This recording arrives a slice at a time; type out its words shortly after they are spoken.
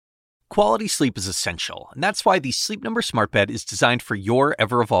Quality sleep is essential, and that's why the Sleep Number Smart Bed is designed for your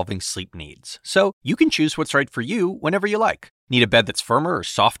ever-evolving sleep needs. So you can choose what's right for you whenever you like. Need a bed that's firmer or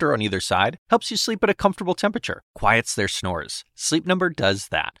softer on either side? Helps you sleep at a comfortable temperature, quiets their snores. Sleep Number does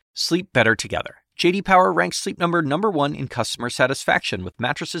that. Sleep better together. J.D. Power ranks Sleep Number #1 in customer satisfaction with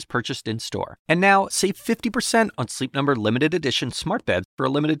mattresses purchased in-store. And now, save 50% on Sleep Number limited edition smart beds for a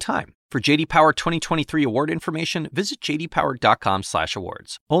limited time. For J.D. Power 2023 award information, visit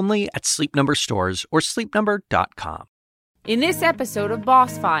jdpower.com/awards. Only at Sleep Number stores or sleepnumber.com. In this episode of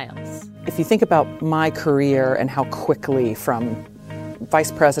Boss Files. If you think about my career and how quickly from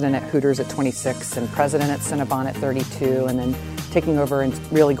vice president at Hooters at 26 and president at Cinnabon at 32 and then taking over and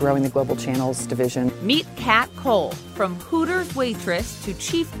really growing the global channels division. Meet Kat Cole, from Hooters Waitress to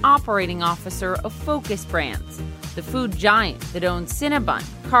Chief Operating Officer of Focus Brands, the food giant that owns Cinnabon,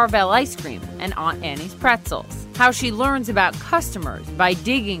 Carvel Ice Cream, and Aunt Annie's Pretzels. How she learns about customers by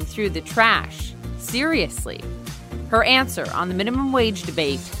digging through the trash. Seriously. Her answer on the minimum wage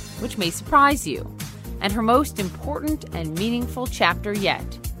debate, which may surprise you. And her most important and meaningful chapter yet.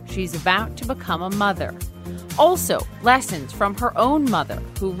 She's about to become a mother. Also, lessons from her own mother,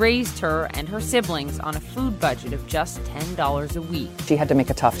 who raised her and her siblings on a food budget of just $10 a week. She had to make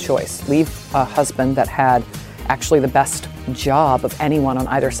a tough choice. Leave a husband that had actually the best job of anyone on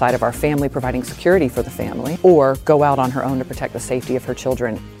either side of our family, providing security for the family, or go out on her own to protect the safety of her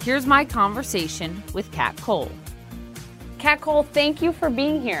children. Here's my conversation with Kat Cole. Kat Cole, thank you for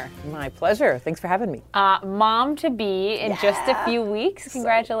being here. My pleasure. Thanks for having me. Mom to be in just a few weeks.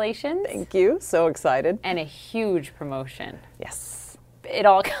 Congratulations. Thank you. So excited. And a huge promotion. Yes. It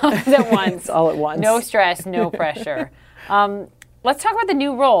all comes at once. It's all at once. No stress, no pressure. Let's talk about the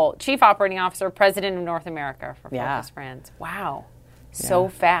new role, Chief Operating Officer, President of North America for Focus Brands. Wow. So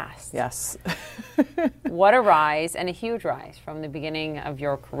fast. Yes. What a rise, and a huge rise from the beginning of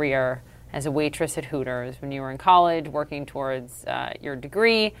your career as a waitress at Hooters when you were in college, working towards your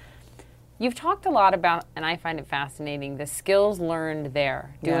degree. You've talked a lot about, and I find it fascinating, the skills learned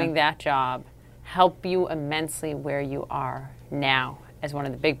there, doing that job, help you immensely where you are now as one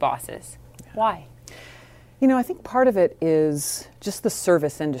of the big bosses. Why? You know, I think part of it is just the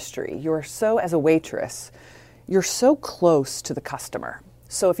service industry. You're so, as a waitress, you're so close to the customer.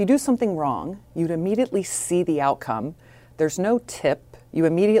 So if you do something wrong, you'd immediately see the outcome. There's no tip. You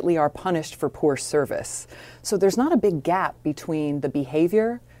immediately are punished for poor service. So there's not a big gap between the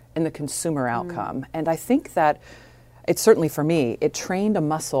behavior and the consumer outcome. And I think that it's certainly for me, it trained a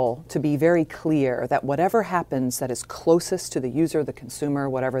muscle to be very clear that whatever happens that is closest to the user, the consumer,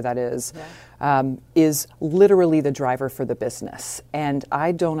 whatever that is literally the driver for the business. And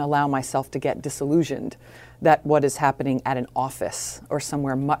I don't allow myself to get disillusioned that what is happening at an office or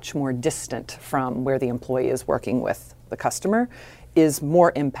somewhere much more distant from where the employee is working with the customer is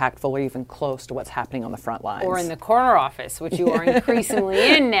more impactful or even close to what's happening on the front lines. Or in the corner office, which you are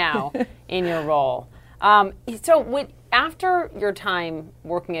increasingly in now in your role. After your time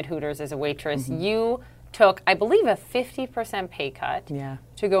working at Hooters as a waitress, you took, I believe, a 50% pay cut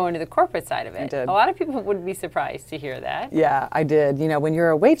to go into the corporate side of it. I did. A lot of people would be surprised to hear that. Yeah, I did. You know, when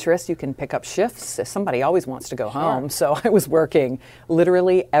you're a waitress, you can pick up shifts. Somebody always wants to go home. So I was working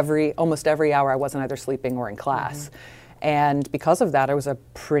literally almost every hour I wasn't either sleeping or in class. And because of that, I was a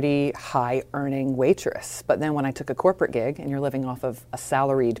pretty high earning waitress. But then when I took a corporate gig and you're living off of a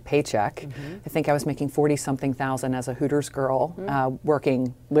salaried paycheck, I think I was making 40-something thousand as a Hooters girl,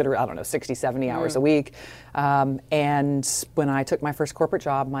 working literally, 60, 70 hours a week. And when I took my first corporate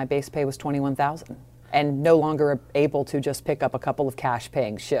job, my base pay was $21,000 and no longer able to just pick up a couple of cash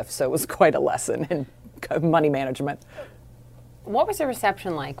paying shifts. So it was quite a lesson in money management. What was the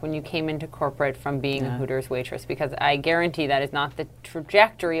reception like when you came into corporate from being a Hooters waitress? Because I guarantee that is not the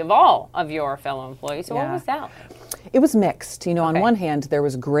trajectory of all of your fellow employees. So what was that like? It was mixed. You know, on one hand, there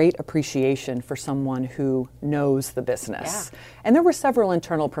was great appreciation for someone who knows the business. Yeah. And there were several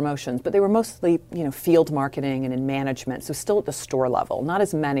internal promotions, but they were mostly, field marketing and in management, so still at the store level. Not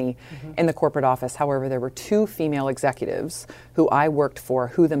as many in the corporate office. However, there were 2 female executives who I worked for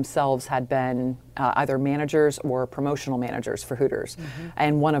who themselves had been either managers or promotional managers for Hooters,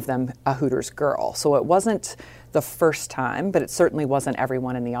 and one of them a Hooters girl. So it wasn't the first time, but it certainly wasn't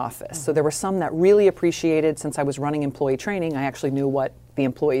everyone in the office. So there were some that really appreciated, since I was running employee training, I actually knew what the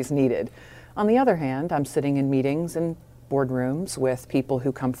employees needed. On the other hand, I'm sitting in meetings and boardrooms with people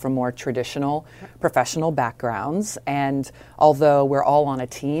who come from more traditional professional backgrounds, and although we're all on a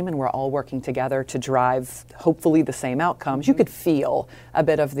team and we're all working together to drive hopefully the same outcomes, you could feel a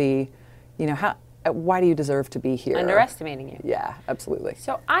bit of the, why do you deserve to be here? Underestimating you. Yeah, absolutely.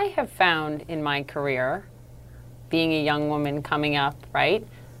 So I have found in my career, being a young woman coming up, right,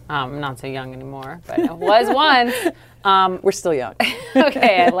 Not so young anymore, but it was once. We're still young.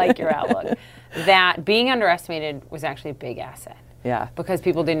 Okay, I like your outlook. That being underestimated was actually a big asset. Yeah. Because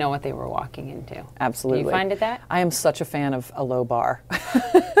people didn't know what they were walking into. Absolutely. Do you find it that? I am such a fan of a low bar.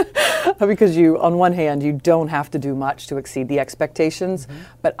 Because you, on one hand, you don't have to do much to exceed the expectations,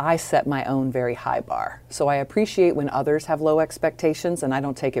 but I set my own very high bar. So I appreciate when others have low expectations, and I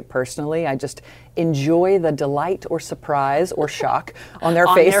don't take it personally. I just enjoy the delight or surprise or shock on their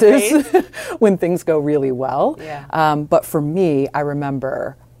faces when things go really well. Yeah. But for me, I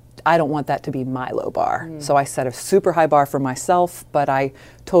remember I don't want that to be my low bar. So I set a super high bar for myself, but I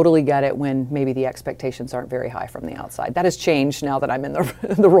totally get it when maybe the expectations aren't very high from the outside. That has changed now that I'm in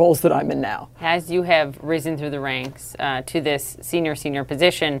the roles that I'm in now. As you have risen through the ranks to this senior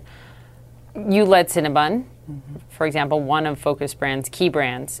position, you led Cinnabon, for example, one of Focus Brands' key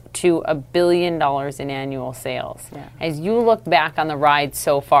brands, to $1 billion in annual sales. Yeah. As you look back on the ride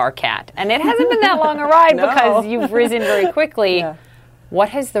so far, Kat, and it hasn't been that long a ride No. because you've risen very quickly. Yeah. What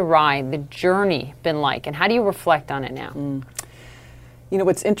has the ride, the journey been like, and how do you reflect on it now? You know,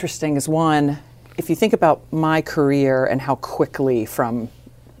 what's interesting is, one, if you think about my career and how quickly from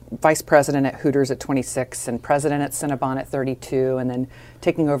vice president at Hooters at 26 and president at Cinnabon at 32, and then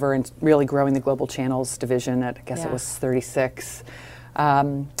taking over and really growing the global channels division at, I guess it was 36.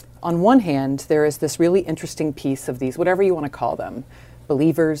 On one hand, there is this really interesting piece of these, whatever you want to call them,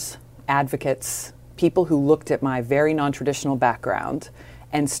 believers, advocates, people who looked at my very non-traditional background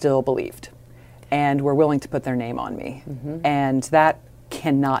and still believed and were willing to put their name on me. And that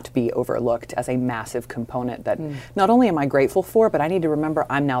cannot be overlooked as a massive component that not only am I grateful for, but I need to remember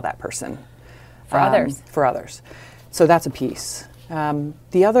I'm now that person. For others. For others. So that's a piece.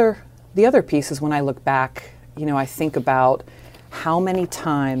 The other piece is when I look back, you know, I think about how many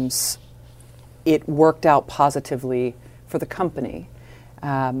times it worked out positively for the company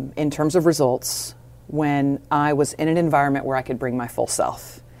in terms of results when I was in an environment where I could bring my full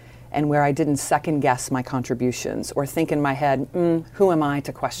self and where I didn't second guess my contributions or think in my head, who am I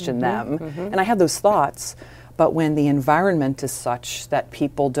to question them? And I had those thoughts, but when the environment is such that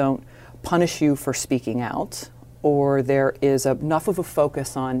people don't punish you for speaking out, or there is enough of a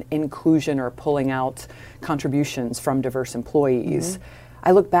focus on inclusion or pulling out contributions from diverse employees,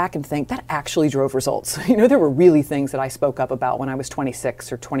 I look back and think that actually drove results. You know, there were really things that I spoke up about when I was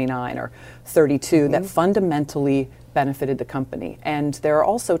 26 or 29 or 32 that fundamentally benefited the company. And there are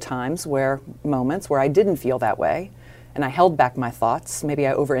also moments where I didn't feel that way, and I held back my thoughts. Maybe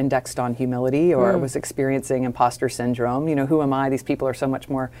I over-indexed on humility or was experiencing imposter syndrome. You know, who am I? These people are so much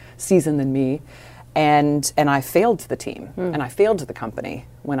more seasoned than me. And I failed the team, and I failed the company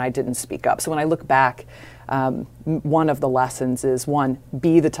when I didn't speak up. So when I look back, one of the lessons is, one,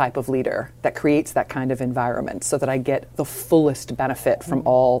 be the type of leader that creates that kind of environment so that I get the fullest benefit from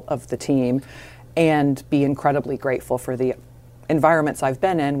all of the team, and be incredibly grateful for the environments I've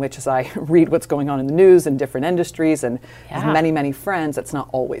been in, which, as I read what's going on in the news in different industries and have many, many friends, that's not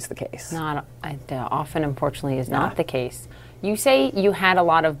always the case. Often, unfortunately, is not the case. You say you had a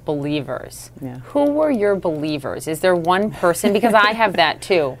lot of believers. Yeah. Who were your believers? Is there one person? Because I have that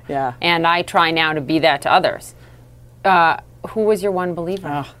too. Yeah. And I try now to be that to others. Who was your one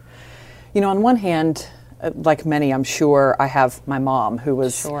believer? You know, on one hand, like many, I'm sure, I have my mom, who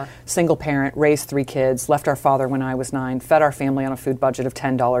was single parent, raised 3 kids, left our father when I was 9, fed our family on a food budget of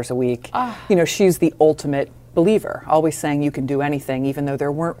 $10 a week. You know, she's the ultimate believer, always saying you can do anything, even though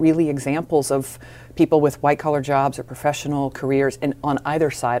there weren't really examples of people with white-collar jobs or professional careers on either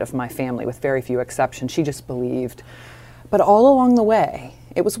side of my family, with very few exceptions. She just believed. But all along the way,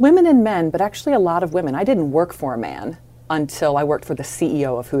 it was women and men, but actually a lot of women. I didn't work for a man until I worked for the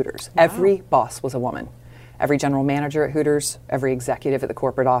CEO of Hooters. Wow. Every boss was a woman. Every general manager at Hooters, every executive at the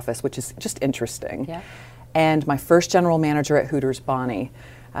corporate office, which is just interesting. Yeah. And my first general manager at Hooters, Bonnie,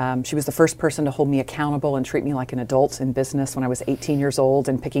 she was the first person to hold me accountable and treat me like an adult in business when I was 18 years old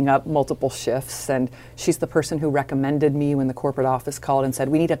and picking up multiple shifts. And she's the person who recommended me when the corporate office called and said,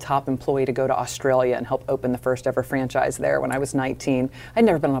 we need a top employee to go to Australia and help open the first ever franchise there when I was 19. I'd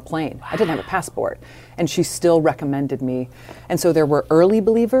never been on a plane. Wow. I didn't have a passport. And she still recommended me. And so there were early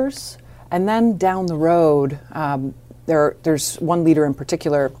believers. And then down the road, there's one leader in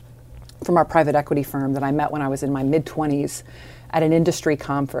particular from our private equity firm that I met when I was in my mid-20s at an industry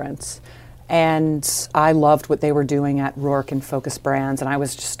conference. And I loved what they were doing at Rourke and Focus Brands, and I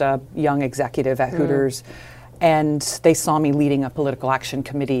was just a young executive at Hooters. And they saw me leading a political action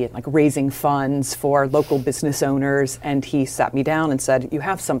committee, like raising funds for local business owners, and he sat me down and said, you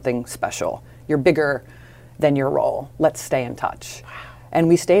have something special. You're bigger than your role. Let's stay in touch. Wow. And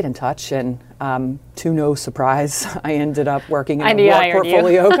we stayed in touch, and to no surprise, I ended up working in a hired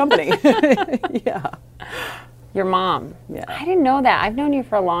portfolio company. Yeah. Your mom. Yeah. I didn't know that. I've known you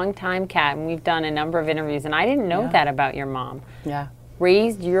for a long time, Kat, and we've done a number of interviews, and I didn't know that about your mom. Yeah.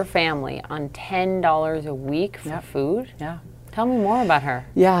 Raised your family on $10 a week for food? Yeah. Tell me more about her.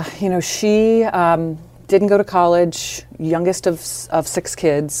 Yeah, she didn't go to college, youngest of 6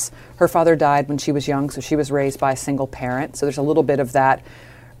 kids. Her father died when she was young, so she was raised by a single parent. So there's a little bit of that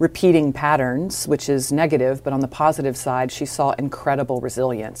repeating patterns, which is negative, but on the positive side, she saw incredible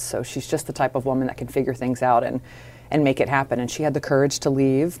resilience. So she's just the type of woman that can figure things out and make it happen. And she had the courage to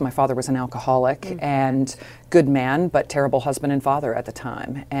leave. My father was an alcoholic and good man, but terrible husband and father at the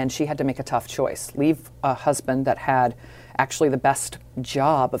time. And she had to make a tough choice. Leave a husband that had actually the best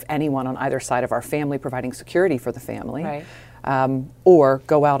job of anyone on either side of our family, providing security for the family. Right. Or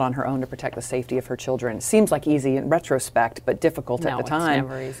go out on her own to protect the safety of her children. Seems like easy in retrospect, but difficult at the time.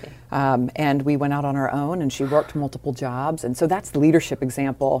 No, it's never easy. And we went out on our own, and she worked multiple jobs. And so that's the leadership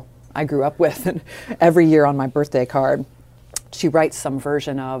example I grew up with. And every year on my birthday card, she writes some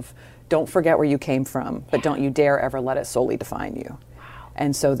version of, don't forget where you came from, but don't you dare ever let it solely define you.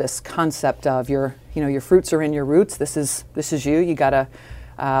 And so this concept of your fruits are in your roots. This is you. You got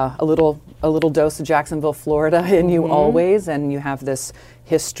a little dose of Jacksonville, Florida in you always, and you have this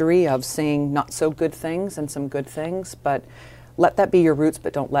history of seeing not so good things and some good things, but let that be your roots,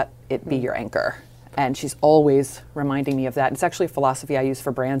 but don't let it be your anchor. And she's always reminding me of that. It's actually a philosophy I use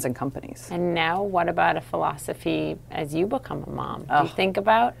for brands and companies. And now what about a philosophy as you become a mom? Do you think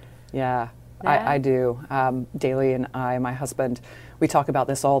about? Yeah, I do. Daly and I, my husband, we talk about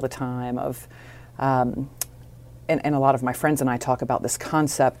this all the time of, and a lot of my friends and I talk about this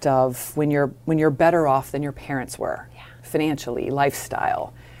concept of when you're better off than your parents were, financially,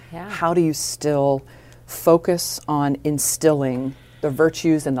 lifestyle. Yeah. How do you still focus on instilling the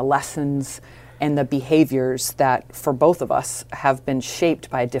virtues and the lessons and the behaviors that for both of us have been shaped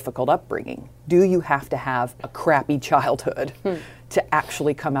by a difficult upbringing? Do you have to have a crappy childhood to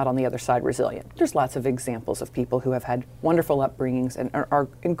actually come out on the other side resilient? There's lots of examples of people who have had wonderful upbringings and are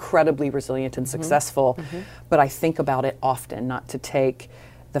incredibly resilient and successful, but I think about it often, not to take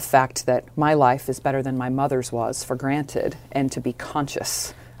the fact that my life is better than my mother's was for granted, and to be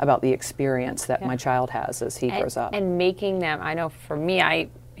conscious about the experience that my child has as he grows up. And making them, I know for me,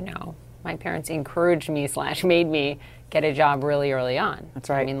 my parents encouraged me / made me get a job really early on. That's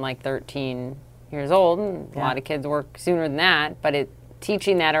right. I mean, like 13 years old, and a lot of kids work sooner than that, but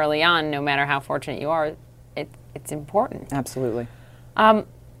teaching that early on, no matter how fortunate you are, it's important. Absolutely.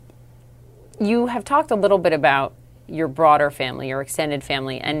 You have talked a little bit about your broader family, your extended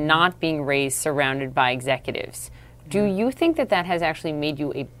family, and not being raised surrounded by executives. Do you think that has actually made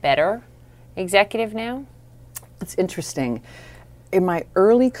you a better executive now? It's interesting. In my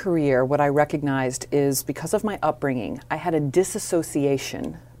early career, what I recognized is because of my upbringing, I had a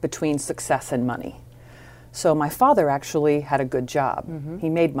disassociation between success and money. So my father actually had a good job. He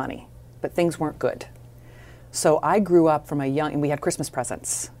made money, but things weren't good. So I grew up from and we had Christmas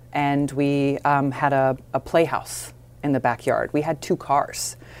presents, and we had a playhouse in the backyard. We had 2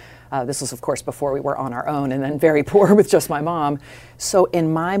 cars. This was, of course, before we were on our own, and then very poor with just my mom. So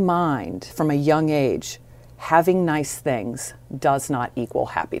in my mind, from a young age, having nice things does not equal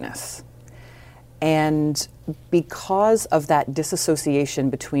happiness. And because of that disassociation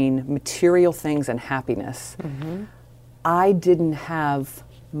between material things and happiness, I didn't have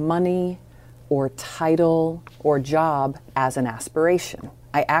money or title or job as an aspiration.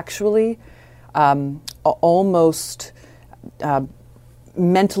 I actually almost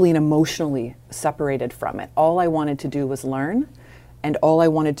mentally and emotionally separated from it. All I wanted to do was learn, and all I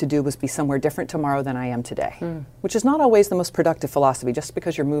wanted to do was be somewhere different tomorrow than I am today, which is not always the most productive philosophy. Just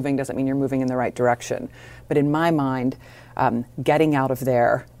because you're moving doesn't mean you're moving in the right direction. But in my mind, getting out of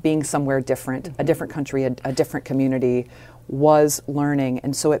there, being somewhere different, a different country, a different community, was learning.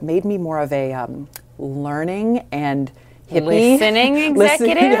 And so it made me more of a learning and hippie. Listening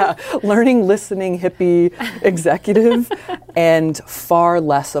executive? Learning, listening, hippie executive, and far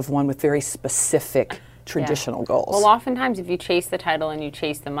less of one with very specific traditional goals. Well, oftentimes if you chase the title and you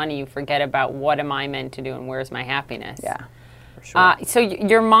chase the money, you forget about what am I meant to do and where's my happiness. Yeah, for sure. So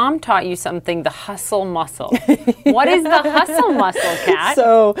your mom taught you something, the hustle muscle. What is the hustle muscle, Kat?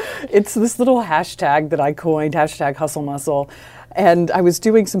 So it's this little hashtag that I coined, hashtag hustle muscle. And I was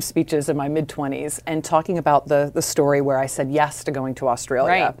doing some speeches in my mid-20s and talking about the story where I said yes to going to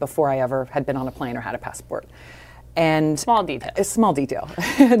Australia before I ever had been on a plane or had a passport. And small detail. A small detail.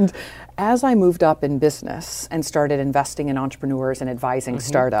 And as I moved up in business and started investing in entrepreneurs and advising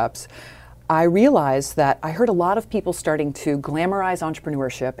startups, I realized that I heard a lot of people starting to glamorize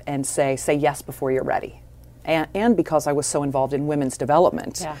entrepreneurship and say yes before you're ready. And because I was so involved in women's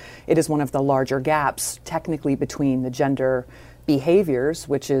development, it is one of the larger gaps technically between the gender behaviors,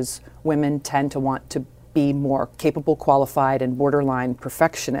 which is women tend to want to be more capable, qualified, and borderline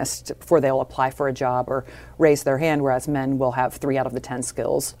perfectionists before they'll apply for a job or raise their hand, whereas men will have 3 out of the 10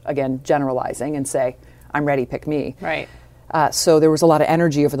 skills, again, generalizing, and say, I'm ready, pick me. Right. So there was a lot of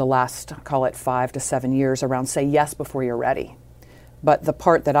energy over the last, call it 5 to 7 years, around say yes before you're ready. But the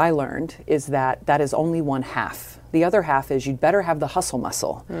part that I learned is that is only one half. The other half is you'd better have the hustle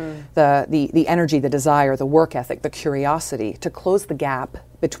muscle, the energy, the desire, the work ethic, the curiosity to close the gap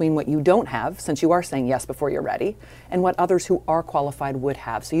between what you don't have, since you are saying yes before you're ready, and what others who are qualified would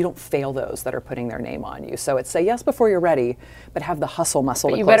have, so you don't fail those that are putting their name on you. So it's say yes before you're ready, but have the hustle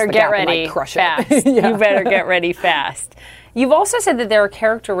muscle to close the gap and like crush it. You better get ready fast. You've also said that there are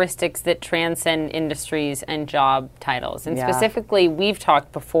characteristics that transcend industries and job titles. And specifically, we've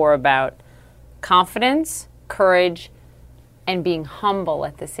talked before about confidence, courage, and being humble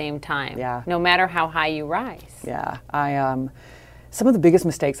at the same time, no matter how high you rise. Some of the biggest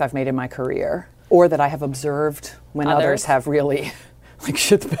mistakes I've made in my career, or that I have observed when others have really like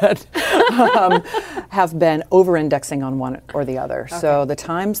shit the bed, have been over-indexing on one or the other. Okay. So the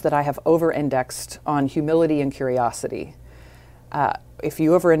times that I have over-indexed on humility and curiosity, if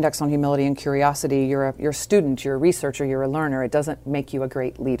you over-index on humility and curiosity, you're a student, you're a researcher, you're a learner. It doesn't make you a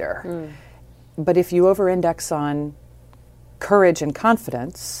great leader. But if you over-index on courage and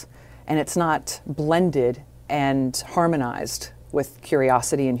confidence, and it's not blended and harmonized with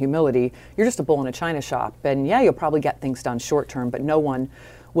curiosity and humility, you're just a bull in a china shop. And you'll probably get things done short term, but no one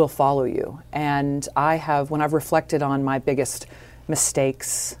will follow you. And when I've reflected on my biggest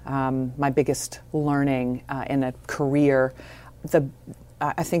mistakes, my biggest learning in a career,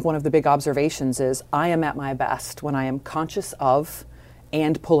 I think one of the big observations is I am at my best when I am conscious of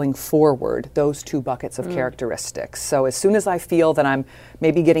and pulling forward those 2 buckets of characteristics. So as soon as I feel that I'm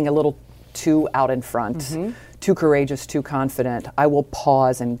maybe getting a little too out in front, too courageous, too confident, I will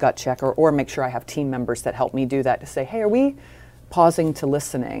pause and gut check or make sure I have team members that help me do that to say, hey, are we pausing to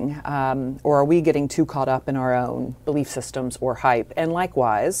listening, or are we getting too caught up in our own belief systems or hype? And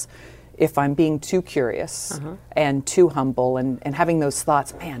likewise, if I'm being too curious and too humble and having those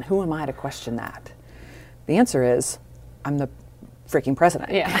thoughts, man, who am I to question that? The answer is, I'm the freaking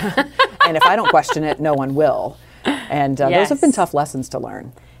president. And if I don't question it, no one will. And those have been tough lessons to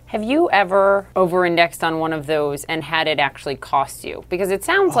learn. Have you ever over-indexed on one of those and had it actually cost you? Because it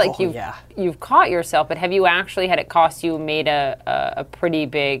sounds like you've caught yourself, but have you actually had it cost you, made a pretty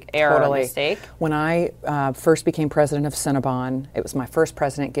big error or mistake? When I first became president of Cinnabon, it was my first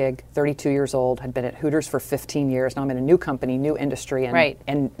president gig, 32 years old, had been at Hooters for 15 years. Now I'm in a new company, new industry,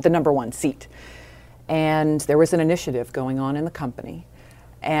 and the number 1 seat. And there was an initiative going on in the company.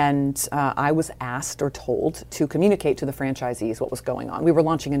 And I was asked or told to communicate to the franchisees what was going on. We were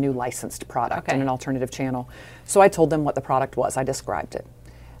launching a new licensed product in an alternative channel. So I told them what the product was. I described it.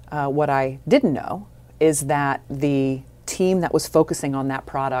 What I didn't know is that the team that was focusing on that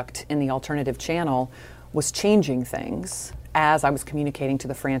product in the alternative channel was changing things as I was communicating to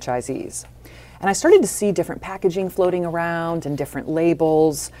the franchisees. And I started to see different packaging floating around and different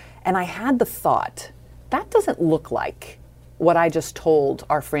labels. And I had the thought, that doesn't look like what I just told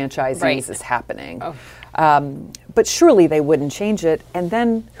our franchisees is happening. But surely they wouldn't change it. And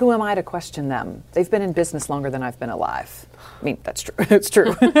then who am I to question them? They've been in business longer than I've been alive. I mean, that's true. It's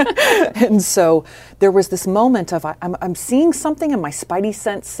true. And so there was this moment of I'm seeing something and my spidey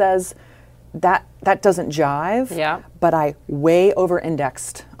sense says that doesn't jive. But I way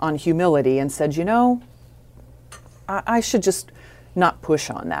over-indexed on humility and said, I should just not push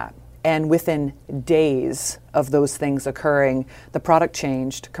on that. And within days of those things occurring, the product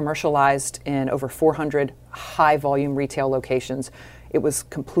changed, commercialized in over 400 high-volume retail locations. It was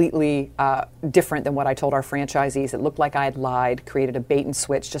completely different than what I told our franchisees. It looked like I had lied, created a bait and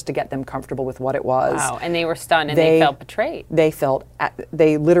switch just to get them comfortable with what it was. Wow, and they were stunned and they felt betrayed.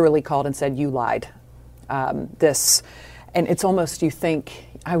 They literally called and said, you lied. And it's almost, you think,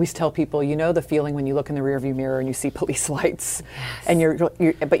 I always tell people, the feeling when you look in the rearview mirror and you see police lights, and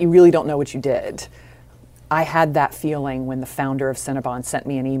but you really don't know what you did. I had that feeling when the founder of Cinnabon sent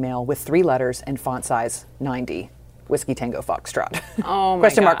me an email with 3 letters and font size 90, Whiskey Tango Foxtrot. Oh my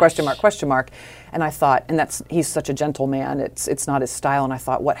question mark, question mark, question mark. And I thought, he's such a gentle man, it's not his style. And I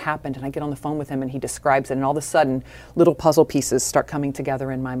thought, what happened? And I get on the phone with him and he describes it. And all of a sudden, little puzzle pieces start coming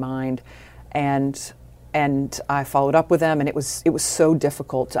together in my mind. And I followed up with them, and it was so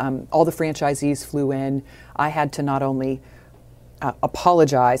difficult. All the franchisees flew in. I had to not only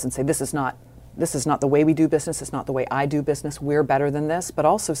apologize and say, this is not the way we do business, it's not the way I do business, we're better than this, but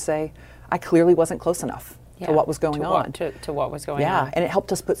also say, I clearly wasn't close enough to what was going on. To what was going on. Yeah, and it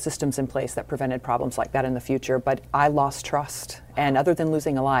helped us put systems in place that prevented problems like that in the future, but I lost trust. And other than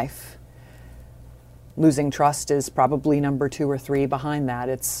losing a life, losing trust is probably number 2 or 3 behind that.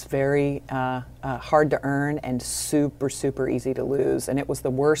 It's very hard to earn and super, super easy to lose. And it was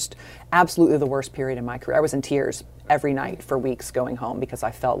the worst, absolutely the worst period in my career. I was in tears every night for weeks going home because I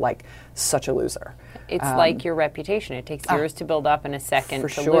felt like such a loser. It's like your reputation. It takes years to build up and a second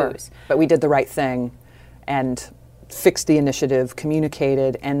to lose. But we did the right thing and fixed the initiative,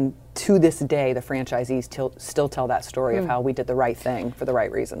 communicated, and to this day, the franchisees still tell that story of how we did the right thing for the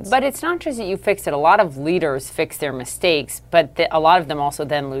right reasons. But it's not just that you fixed it. A lot of leaders fix their mistakes, but a lot of them also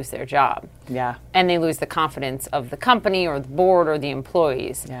then lose their job. Yeah. And they lose the confidence of the company or the board or the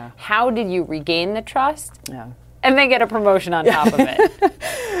employees. Yeah. How did you regain the trust? Yeah. And then get a promotion on top of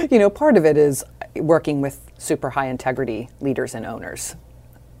it. Part of it is working with super high integrity leaders and owners.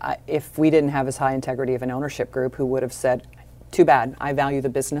 If we didn't have as high integrity of an ownership group who would have said, too bad, I value the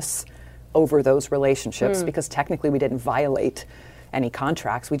business over those relationships, because technically we didn't violate any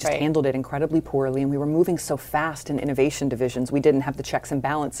contracts. We just handled it incredibly poorly, and we were moving so fast in innovation divisions, we didn't have the checks and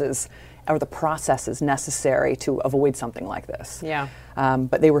balances or the processes necessary to avoid something like this. Yeah.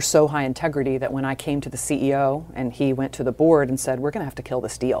 But they were so high integrity that when I came to the CEO and he went to the board and said, we're going to have to kill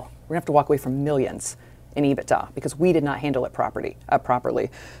this deal. We're going to have to walk away from millions in EBITDA because we did not handle it properly.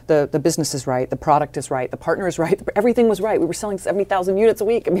 The business is right, the product is right, the partner is right, everything was right. We were selling 70,000 units a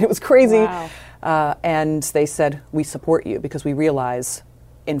week. I mean, it was crazy. Wow. And they said, we support you because we realize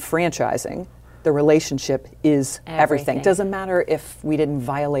in franchising, the relationship is everything. Doesn't matter if we didn't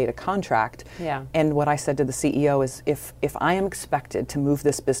violate a contract. Yeah. And what I said to the CEO is, if I am expected to move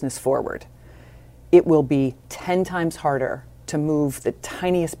this business forward, it will be 10 times harder to move the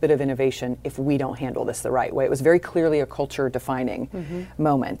tiniest bit of innovation if we don't handle this the right way. It was very clearly a culture-defining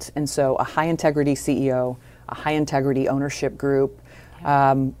moment. And so a high-integrity CEO, a high-integrity ownership group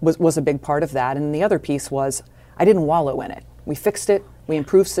was a big part of that. And the other piece was I didn't wallow in it. We fixed it, we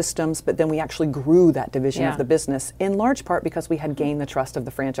improved systems, but then we actually grew that division of the business, in large part because we had gained the trust of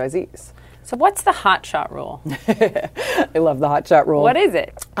the franchisees. So what's the hot shot rule? I love the hot shot rule. What is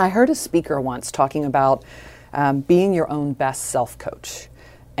it? I heard a speaker once talking about being your own best self-coach,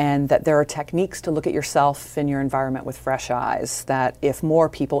 and that there are techniques to look at yourself and your environment with fresh eyes, that if more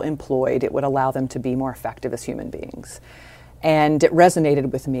people employed, it would allow them to be more effective as human beings. And it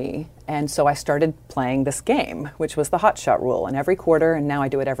resonated with me, and so I started playing this game, which was the hot shot rule. And every quarter, and now I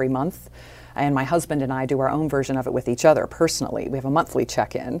do it every month, and my husband and I do our own version of it with each other personally. We have a monthly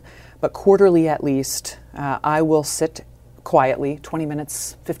check-in, but quarterly at least, I will sit quietly, 20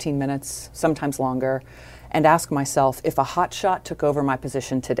 minutes, 15 minutes, sometimes longer, and ask myself, if a hotshot took over my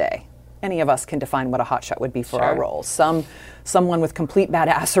position today, any of us can define what a hotshot would be for our roles. Someone with complete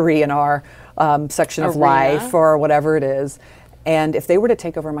badassery in our section of life or whatever it is. And if they were to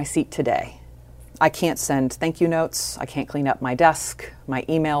take over my seat today, I can't send thank you notes, I can't clean up my desk, my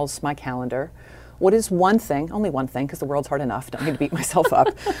emails, my calendar. What is one thing, only one thing, because the world's hard enough, don't need to beat myself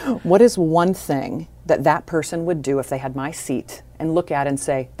up. What is one thing that person would do if they had my seat and look at and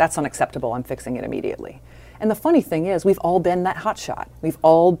say, that's unacceptable, I'm fixing it immediately? And the funny thing is, we've all been that hotshot. We've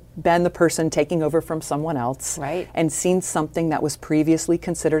all been the person taking over from someone else and seen something that was previously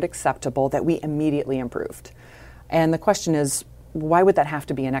considered acceptable that we immediately improved. And the question is, why would that have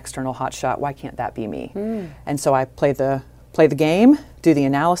to be an external hotshot? Why can't that be me? And so I play the game, do the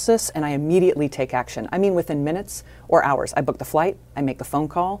analysis, and I immediately take action. I mean, within minutes or hours. I book the flight, I make the phone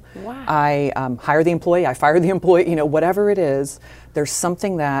call, I hire the employee, I fire the employee, whatever it is. There's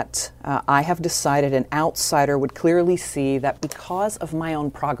something that I have decided an outsider would clearly see that because of my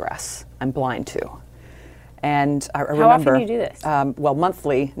own progress, I'm blind to. And I remember, how often do you do this? Well,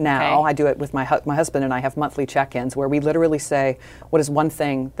 monthly now. I do it with my husband, and I have monthly check-ins where we literally say, what is one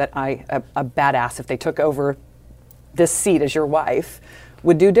thing that a badass, if they took over this seat as your wife,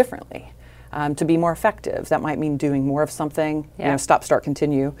 would do differently to be more effective? That might mean doing more of something, stop, start,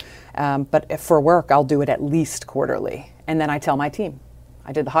 continue. But if for work, I'll do it at least quarterly. And then I tell my team,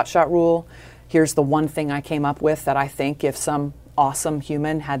 I did the hotshot rule. Here's the one thing I came up with that I think if some awesome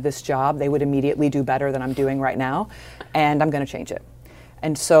human had this job, they would immediately do better than I'm doing right now. And I'm going to change it.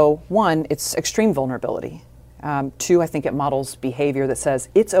 And so, one, it's extreme vulnerability. Two, I think it models behavior that says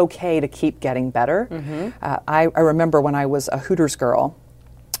it's okay to keep getting better. I remember when I was a Hooters girl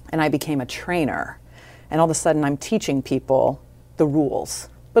and I became a trainer, and all of a sudden I'm teaching people the rules.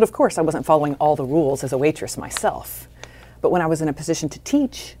 But of course I wasn't following all the rules as a waitress myself. But when I was in a position to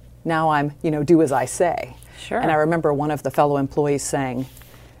teach, now I'm, do as I say. Sure. And I remember one of the fellow employees saying,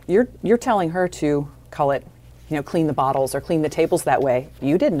 you're telling her to call it, clean the bottles or clean the tables that way.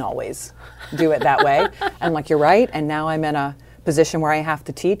 You didn't always do it that way. I'm like, you're right. And now I'm in a position where I have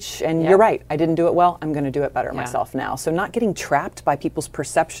to teach. And you're right. I didn't do it well. I'm going to do it better myself now. So not getting trapped by people's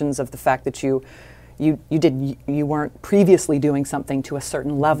perceptions of the fact that you weren't previously doing something to a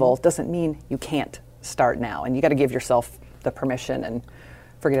certain level doesn't mean you can't start now. And you got to give yourself the permission and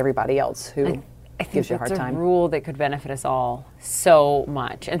forget everybody else who gives you a hard time. It's a rule that could benefit us all so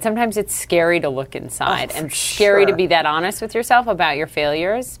much. And sometimes it's scary to look inside and scary to be that honest with yourself about your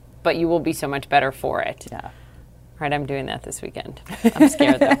failures, but you will be so much better for it. Yeah. Right, I'm doing that this weekend. I'm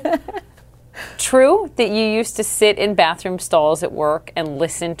scared though. True that you used to sit in bathroom stalls at work and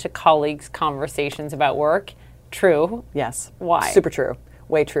listen to colleagues' conversations about work? True. Yes. Why? Super true.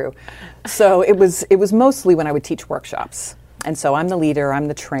 Way true. So it was mostly when I would teach workshops. And so I'm the leader, I'm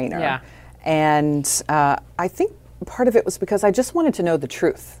the trainer. Yeah. And I think part of it was because I just wanted to know the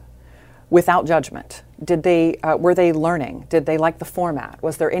truth without judgment. Were they learning? Did they like the format?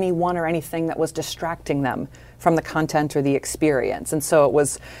 Was there anyone or anything that was distracting them from the content or the experience? And so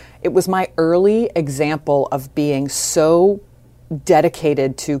it was my early example of being so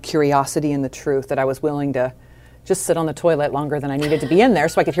dedicated to curiosity and the truth that I was willing to just sit on the toilet longer than I needed to be in there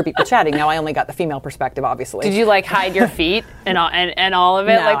so I could hear people chatting. Now I only got the female perspective, obviously. Did you hide your feet and all of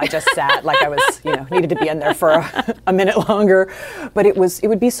it? No, I just sat like I was, needed to be in there for a minute longer. But it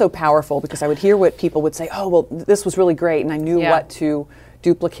would be so powerful because I would hear what people would say, oh, well, this was really great, and I knew what to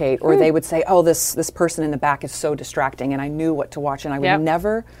duplicate. Or they would say, oh, this person in the back is so distracting, and I knew what to watch, and I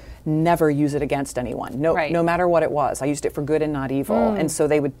would never use it against anyone. No matter what it was. I used it for good and not evil. And so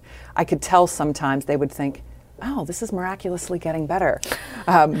I could tell sometimes they would think, oh, this is miraculously getting better,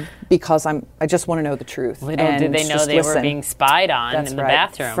 because I just want to know the truth. Little did they know they were being spied on in the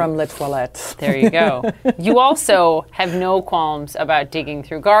bathroom. From Le Toilette. There you go. You also have no qualms about digging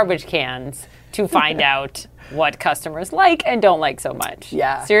through garbage cans to find out what customers like and don't like so much.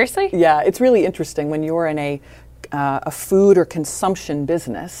 Yeah. Seriously? Yeah, it's really interesting when you're in a food or consumption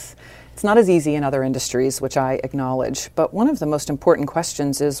business. It's not as easy in other industries, which I acknowledge, but one of the most important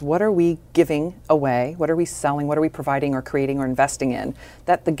questions is, what are we giving away? What are we selling? What are we providing or creating or investing in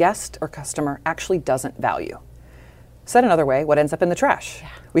that the guest or customer actually doesn't value? Said another way, what ends up in the trash? Yeah.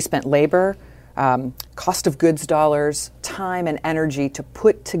 We spent labor, cost of goods dollars, time and energy to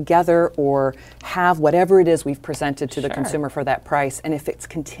put together or have whatever it is we've presented to the consumer for that price, and if it's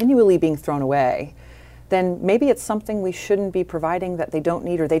continually being thrown away, then maybe it's something we shouldn't be providing that they don't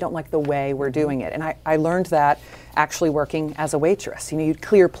need or they don't like the way we're doing it. And I learned that actually working as a waitress. You'd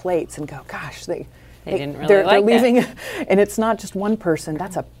clear plates and go, gosh, they didn't really they're like leaving. that. And it's not just one person,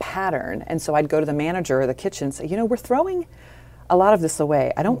 that's a pattern. And so I'd go to the manager or the kitchen and say, we're throwing a lot of this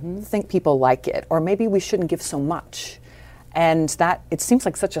away. I don't think people like it, or maybe we shouldn't give so much. And that, it seems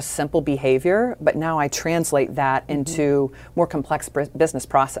like such a simple behavior, but now I translate that into more complex business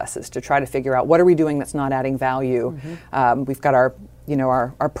processes to try to figure out what are we doing that's not adding value. We've got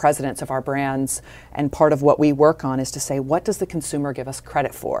our presidents of our brands, and part of what we work on is to say, what does the consumer give us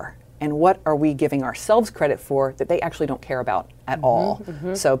credit for? And what are we giving ourselves credit for that they actually don't care about at all?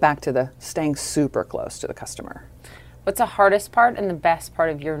 So back to the staying super close to the customer. What's the hardest part and the best part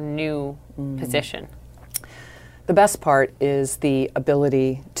of your new position? The best part is the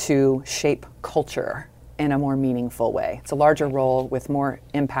ability to shape culture in a more meaningful way. It's a larger role with more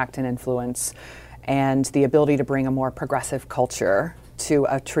impact and influence, and the ability to bring a more progressive culture to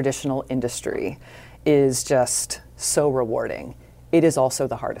a traditional industry is just so rewarding. It is also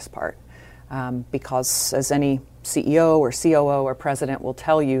the hardest part, because as any CEO or COO or president will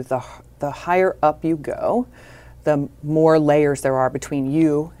tell you, the higher up you go, the more layers there are between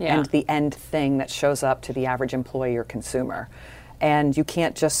you and the end thing that shows up to the average employee or consumer. And you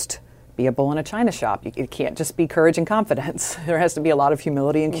can't just be a bull in a china shop. It can't just be courage and confidence. There has to be a lot of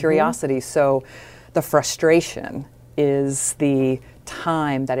humility and curiosity. So the frustration is the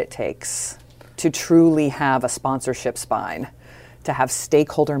time that it takes to truly have a sponsorship spine, to have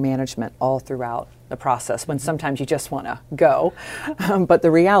stakeholder management all throughout the process, when sometimes you just want to go. But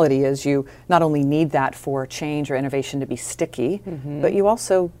the reality is you not only need that for change or innovation to be sticky, but you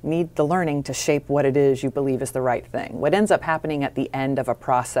also need the learning to shape what it is you believe is the right thing. What ends up happening at the end of a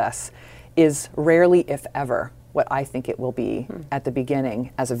process is rarely, if ever, what I think it will be at the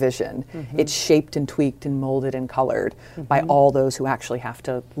beginning as a vision. It's shaped and tweaked and molded and colored by all those who actually have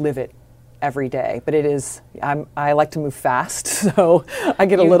to live it every day. But it is, I like to move fast, so I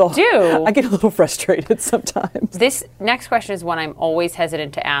get a little frustrated sometimes. This next question is one I'm always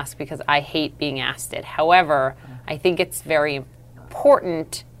hesitant to ask because I hate being asked it. However, I think it's very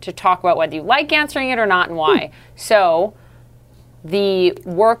important to talk about whether you like answering it or not and why. So the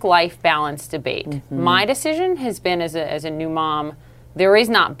work-life balance debate. My decision has been as a new mom, there is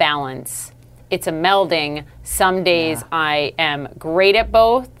not balance. It's a melding. Some days I am great at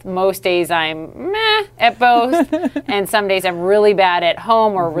both. Most days I'm meh at both. And some days I'm really bad at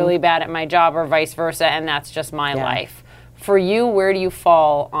home or really bad at my job or vice versa, and that's just my life. For you, where do you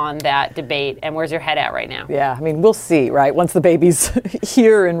fall on that debate, and where's your head at right now? Yeah, I mean, we'll see, right? Once the baby's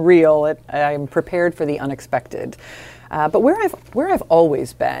here and real, I'm prepared for the unexpected. But where I've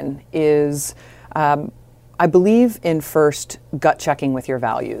always been is I believe in first gut checking with your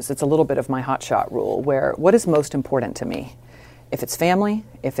values. It's a little bit of my hotshot rule, where what is most important to me? If it's family,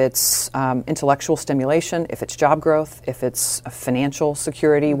 if it's intellectual stimulation, if it's job growth, if it's financial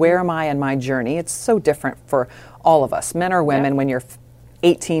security, where am I in my journey? It's so different for all of us, men or women, when you're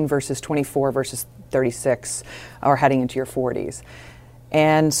 18 versus 24 versus 36 or heading into your 40s.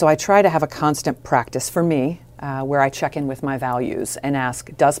 And so I try to have a constant practice for me where I check in with my values and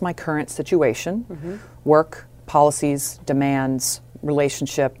ask, does my current situation, work, policies, demands,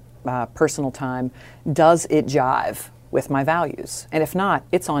 relationship, personal time, does it jive with my values? And if not,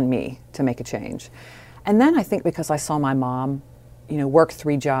 it's on me to make a change. And then I think because I saw my mom, work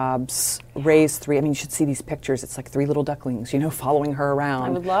 3 jobs, raise 3. I mean, you should see these pictures. It's like 3 little ducklings, following her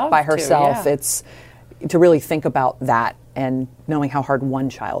around by herself. It's to really think about that and knowing how hard one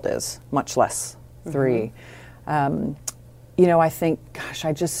child is, much less 3. I think, gosh,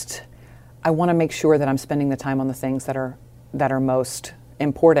 I want to make sure that I'm spending the time on the things that are most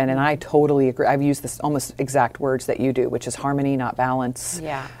important. And I totally agree. I've used this almost exact words that you do, which is harmony, not balance.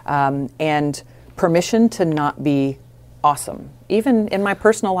 And permission to not be awesome. Even in my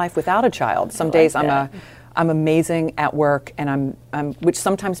personal life without a child, some days I'm amazing at work, and I'm which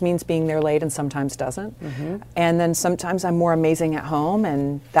sometimes means being there late and sometimes doesn't. And then sometimes I'm more amazing at home,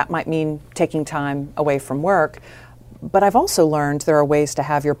 and that might mean taking time away from work. But I've also learned there are ways to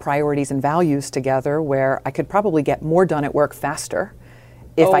have your priorities and values together where I could probably get more done at work faster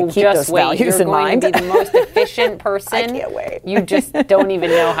if I keep those values in mind. You're going to be the most efficient person. I can't wait. You just don't even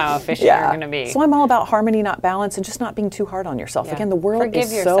know how efficient you're going to be. So I'm all about harmony, not balance, and just not being too hard on yourself. Again, the world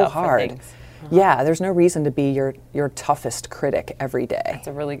is so hard. Yeah, there's no reason to be your toughest critic every day. That's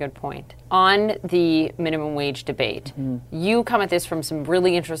a really good point. On the minimum wage debate, you come at this from some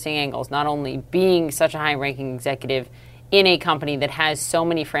really interesting angles, not only being such a high-ranking executive in a company that has so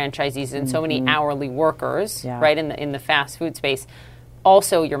many franchisees and so many hourly workers, right, in the fast food space,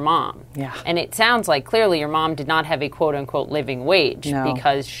 also your mom. And it sounds like clearly your mom did not have a quote-unquote living wage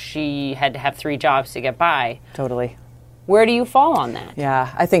because she had to have 3 jobs to get by. Totally. Where do you fall on that?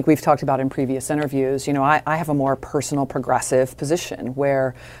 Yeah, I think we've talked about in previous interviews, I have a more personal, progressive position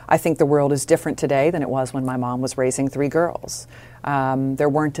where I think the world is different today than it was when my mom was raising 3 girls. There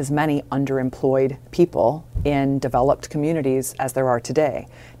weren't as many underemployed people in developed communities as there are today.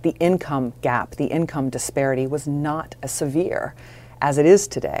 The income gap, the income disparity was not as severe as it is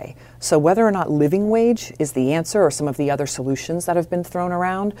today. So whether or not living wage is the answer or some of the other solutions that have been thrown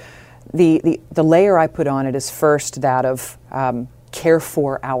around, the layer I put on it is first that of care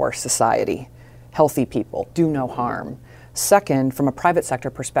for our society. Healthy people, do no harm. Second, from a private sector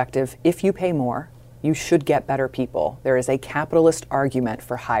perspective, if you pay more, you should get better people. There is a capitalist argument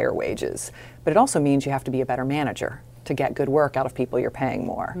for higher wages, but it also means you have to be a better manager to get good work out of people you're paying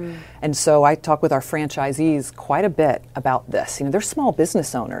more. And so I talk with our franchisees quite a bit about this. They're small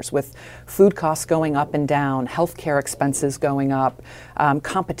business owners with food costs going up and down, healthcare expenses going up,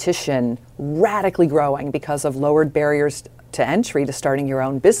 competition radically growing because of lowered barriers to entry to starting your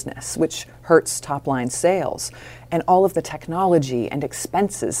own business, which hurts top-line sales, and all of the technology and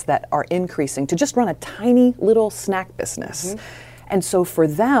expenses that are increasing to just run a tiny little snack business. And so for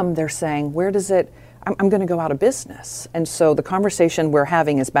them, they're saying, I'm going to go out of business. And so the conversation we're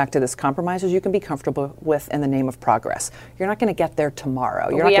having is back to this: compromises you can be comfortable with in the name of progress. You're not going to get there tomorrow.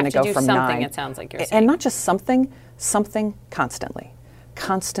 You're not going to go from 9. It sounds like you're saying. And not just something constantly.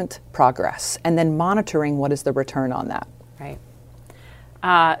 Constant progress. And then monitoring what is the return on that. Right.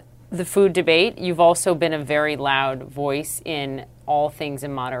 The food debate, you've also been a very loud voice in all things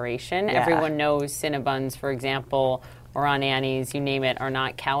in moderation. Everyone knows Cinnabons, for example, or on Annie's, you name it, are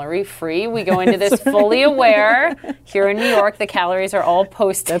not calorie-free. We go into this fully aware. Here in New York, the calories are all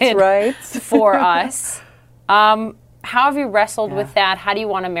posted for us. How have you wrestled with that? How do you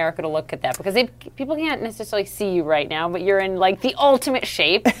want America to look at that? Because people can't necessarily see you right now, but you're in the ultimate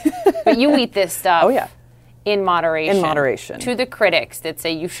shape. But you eat this stuff in moderation. In moderation. To the critics that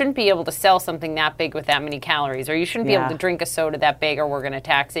say you shouldn't be able to sell something that big with that many calories, or you shouldn't be able to drink a soda that big or we're going to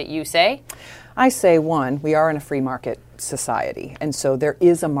tax it, you say? I say, one, we are in a free market society, and so there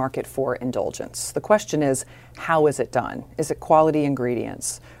is a market for indulgence. The question is, how is it done? Is it quality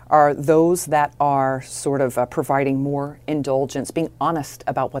ingredients? Are those that are sort of providing more indulgence being honest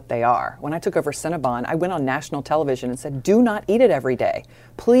about what they are? When I took over Cinnabon, I went on national television and said, do not eat it every day.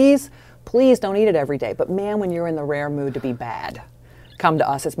 Please don't eat it every day. But man, when you're in the rare mood to be bad, come to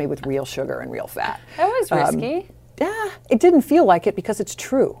us. It's made with real sugar and real fat. That was risky. Yeah, it didn't feel like it because it's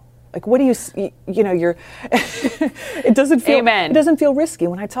true. Like, what do you're, it doesn't feel, Amen. It doesn't feel risky.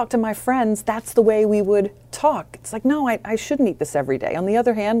 When I talk to my friends, that's the way we would talk. It's like, no, I shouldn't eat this every day. On the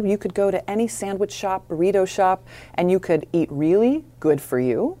other hand, you could go to any sandwich shop, burrito shop, and you could eat really good for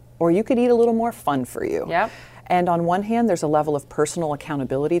you, or you could eat a little more fun for you. Yep. And on one hand, there's a level of personal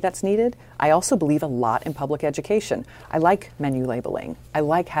accountability that's needed. I also believe a lot in public education. I like menu labeling. I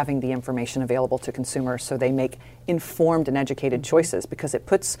like having the information available to consumers so they make informed and educated choices, because it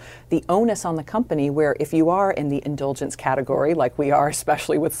puts the onus on the company where if you are in the indulgence category, like we are,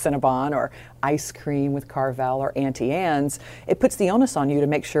 especially with Cinnabon or ice cream with Carvel or Auntie Anne's, it puts the onus on you to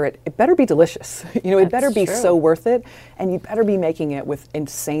make sure it better be delicious. It better be so worth it, and you better be making it with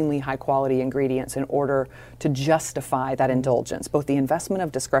insanely high quality ingredients in order to justify that indulgence, both the investment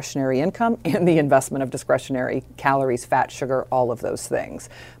of discretionary income and the investment of discretionary calories, fat, sugar, all of those things.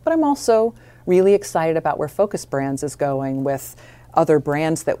 But I'm also really excited about where Focus Brands is going with other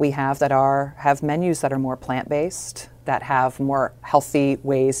brands that we have that have menus that are more plant-based, that have more healthy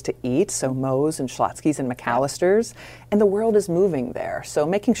ways to eat, so Moe's and Schlotzsky's and McAllister's, and the world is moving there. So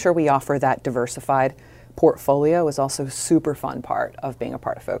making sure we offer that diversified portfolio is also a super fun part of being a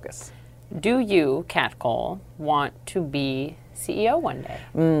part of Focus. Do you, Kat Cole, want to be CEO one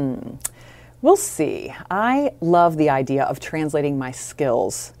day? We'll see. I love the idea of translating my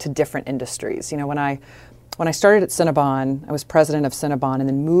skills to different industries. When I started at Cinnabon, I was president of Cinnabon and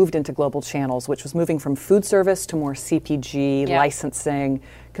then moved into global channels, which was moving from food service to more CPG, licensing,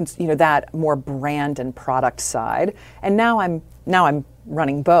 that more brand and product side. And now I'm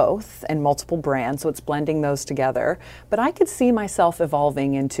running both and multiple brands, so it's blending those together. But I could see myself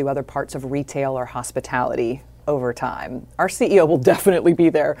evolving into other parts of retail or hospitality over time. Our CEO will definitely be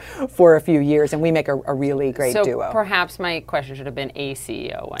there for a few years, and we make a really great duo. So perhaps my question should have been a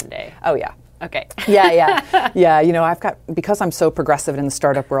CEO one day. Oh, yeah. Okay. Yeah, because I'm so progressive in the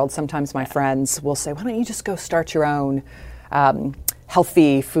startup world, sometimes my friends will say, why don't you just go start your own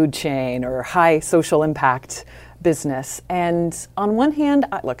healthy food chain or high social impact business? And on one hand,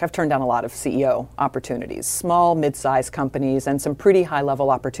 I've turned down a lot of CEO opportunities, small, mid-sized companies, and some pretty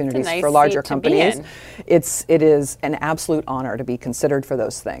high-level opportunities for larger companies. It is an absolute honor to be considered for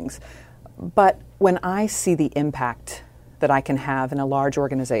those things. But when I see the impact that I can have in a large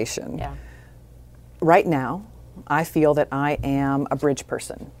organization, right now, I feel that I am a bridge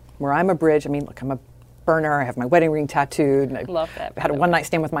person. Where I'm a bridge, I'm a burner, I have my wedding ring tattooed, and love that. I had a one-night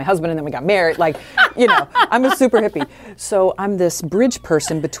stand with my husband and then we got married. I'm a super hippie. So I'm this bridge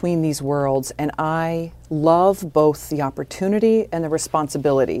person between these worlds, and I love both the opportunity and the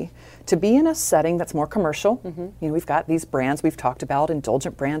responsibility to be in a setting that's more commercial. We've got these brands we've talked about,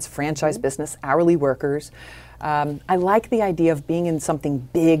 indulgent brands, franchise business, hourly workers. I like the idea of being in something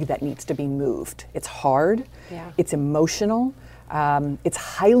big that needs to be moved. It's hard, it's emotional, it's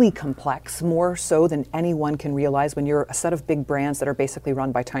highly complex, more so than anyone can realize when you're a set of big brands that are basically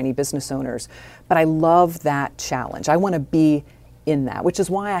run by tiny business owners. But I love that challenge. I want to be in that, which is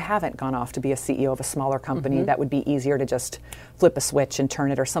why I haven't gone off to be a CEO of a smaller company that would be easier to just flip a switch and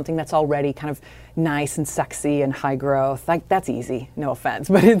turn it, or something that's already kind of nice and sexy and high growth. That's easy, no offense,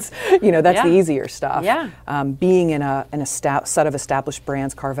 but it's, that's the easier stuff. Being in a set of established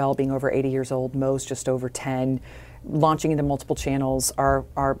brands, Carvel being over 80 years old, Moe's just over 10, launching into multiple channels,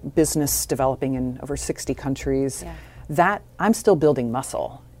 our business developing in over 60 countries, that I'm still building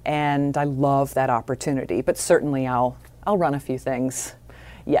muscle, and I love that opportunity. But certainly I'll run a few things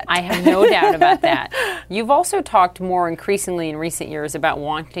yet. I have no doubt about that. You've also talked more increasingly in recent years about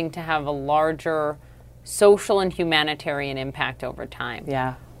wanting to have a larger social and humanitarian impact over time.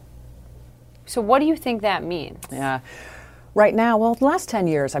 Yeah. So what do you think that means? Yeah. Right now, the last 10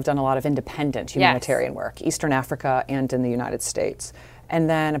 years, I've done a lot of independent humanitarian work, Eastern Africa and in the United States. And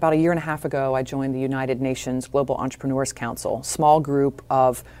then about a year and a half ago, I joined the United Nations Global Entrepreneurs Council, small group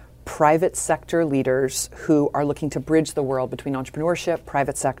of private sector leaders who are looking to bridge the world between entrepreneurship,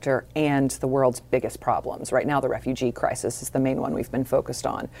 private sector, and the world's biggest problems. Right now, the refugee crisis is the main one we've been focused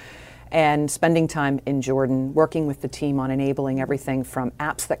on. and spending time in Jordan, working with the team on enabling everything from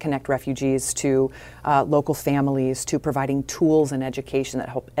apps that connect refugees to local families, to providing tools and education that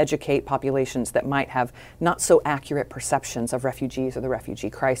help educate populations that might have not so accurate perceptions of refugees or the refugee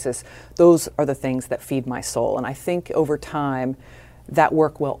crisis. Those are the things that feed my soul. And I think over time, that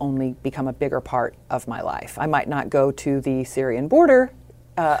work will only become a bigger part of my life. I might not go to the Syrian border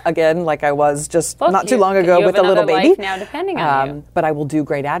again, like I was just not too long ago with a little baby. Life now, depending on you. But I will do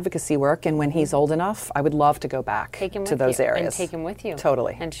great advocacy work, and when he's old enough, I would love to go back to those areas. And take him with you.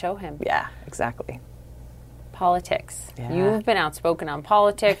 Totally. And show him. Yeah, exactly. Politics. Yeah. You've been outspoken on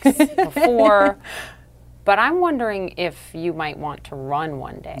politics before, but I'm wondering if you might want to run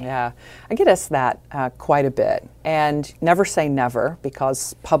one day. Yeah, I get asked that quite a bit, and never say never,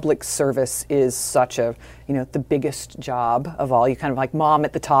 because public service is such a, the biggest job of all. You kind of like mom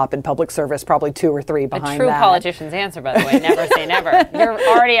at the top and public service probably 2 or 3 behind that. A true politician's answer, by the way, never say never. You're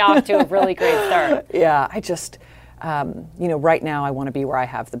already off to a really great start. Yeah, I just, right now I want to be where I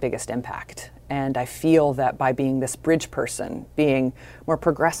have the biggest impact. And I feel that by being this bridge person, being more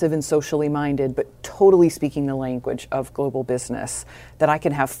progressive and socially minded, but totally speaking the language of global business, that I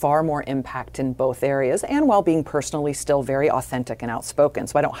can have far more impact in both areas, and while being personally still very authentic and outspoken.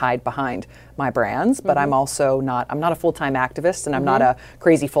 So I don't hide behind my brands, but I'm also I'm not a full-time activist, and I'm not a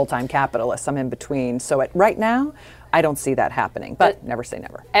crazy full-time capitalist. I'm in between. So right now, I don't see that happening, but never say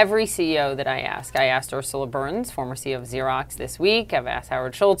never. Every CEO that I asked Ursula Burns, former CEO of Xerox, this week. I've asked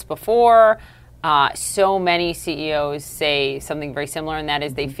Howard Schultz before. So many CEOs say something very similar, and that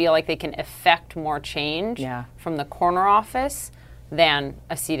is they feel like they can effect more change from the corner office than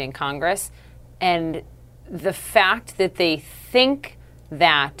a seat in Congress. And the fact that they think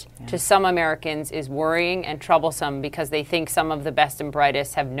that to some Americans is worrying and troublesome, because they think some of the best and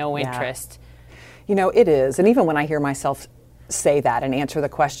brightest have no interest. It is. And even when I hear myself say that and answer the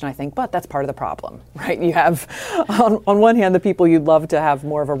question, I think, but that's part of the problem, right? You have, on one hand, the people you'd love to have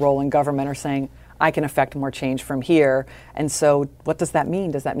more of a role in government are saying, I can affect more change from here. And so what does that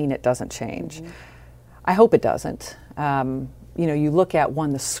mean? Does that mean it doesn't change? I hope it doesn't. You look at,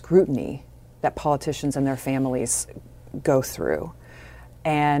 the scrutiny that politicians and their families go through.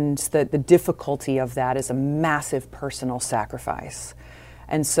 And the difficulty of that is a massive personal sacrifice.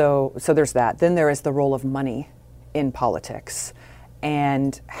 And so there's that. Then there is the role of money in politics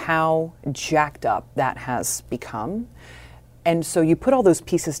and how jacked up that has become. And so you put all those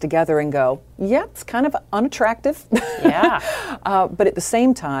pieces together and go, yeah, it's kind of unattractive. Yeah. But at the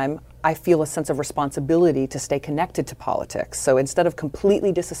same time, I feel a sense of responsibility to stay connected to politics. So instead of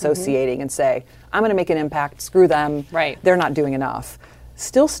completely disassociating and say, I'm going to make an impact, screw them, they're not doing enough,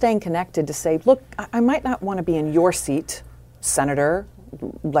 still staying connected to say, look, I might not want to be in your seat, senator,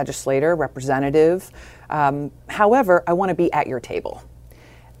 legislator, representative. However, I want to be at your table.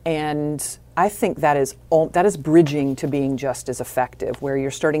 And I think that is bridging to being just as effective, where you're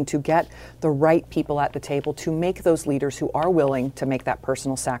starting to get the right people at the table to make those leaders who are willing to make that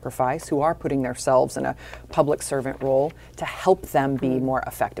personal sacrifice, who are putting themselves in a public servant role, to help them be more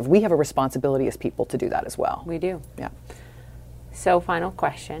effective. We have a responsibility as people to do that as well. We do. Yeah. So, final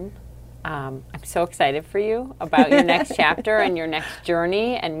question. I'm so excited for you about your next chapter and your next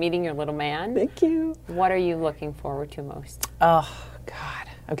journey and meeting your little man. Thank you. What are you looking forward to most? Oh, God.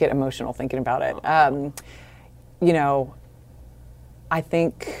 I get emotional thinking about it. I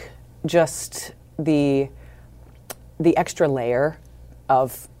think just the extra layer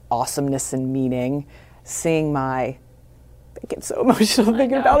of awesomeness and meaning, seeing I get so emotional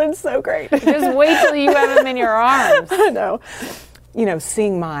thinking about it. It's so great. Just wait till you have him in your arms. I know.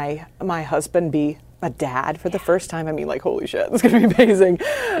 Seeing my husband be a dad for the first time, holy shit, it's going to be amazing.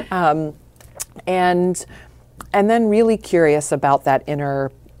 And then really curious about that inner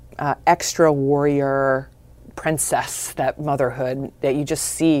extra warrior princess, that motherhood that you just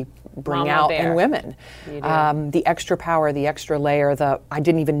see bring Mama out bear. in women. The extra power, the extra layer, I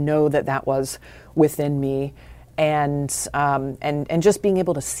didn't even know that was within me. And just being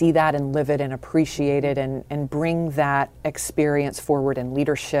able to see that and live it and appreciate it and bring that experience forward in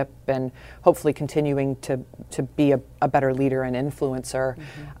leadership, and hopefully continuing to be a better leader and influencer.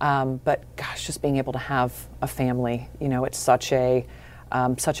 But gosh, just being able to have a family, it's such a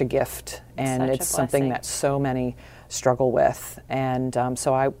gift, and it's something that so many struggle with. And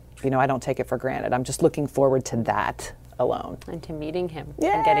so I don't take it for granted. I'm just looking forward to that alone. And to meeting him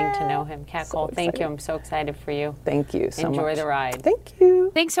and getting to know him. Kat Cole, thank you. I'm so excited for you. Thank you so much. Enjoy the ride. Thank you.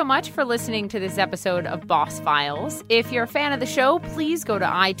 Thanks so much for listening to this episode of Boss Files. If you're a fan of the show, please go to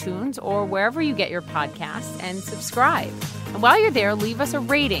iTunes or wherever you get your podcasts and subscribe. And while you're there, leave us a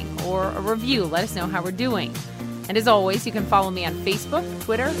rating or a review. Let us know how we're doing. And as always, you can follow me on Facebook,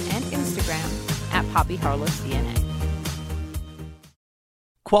 Twitter, and Instagram at Poppy Harlow DNA.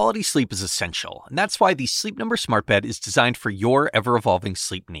 Quality sleep is essential, and that's why the Sleep Number Smart Bed is designed for your ever-evolving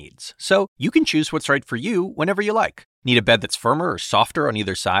sleep needs. So you can choose what's right for you whenever you like. Need a bed that's firmer or softer on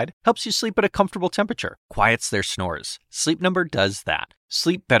either side? Helps you sleep at a comfortable temperature. Quiets their snores. Sleep Number does that.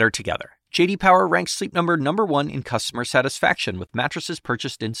 Sleep better together. J.D. Power ranks Sleep Number #1 in customer satisfaction with mattresses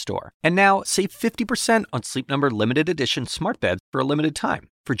purchased in-store. And now, save 50% on Sleep Number limited edition smart beds for a limited time.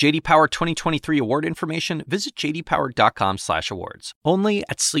 For J.D. Power 2023 award information, visit jdpower.com/awards. Only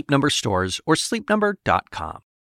at Sleep Number stores or sleepnumber.com.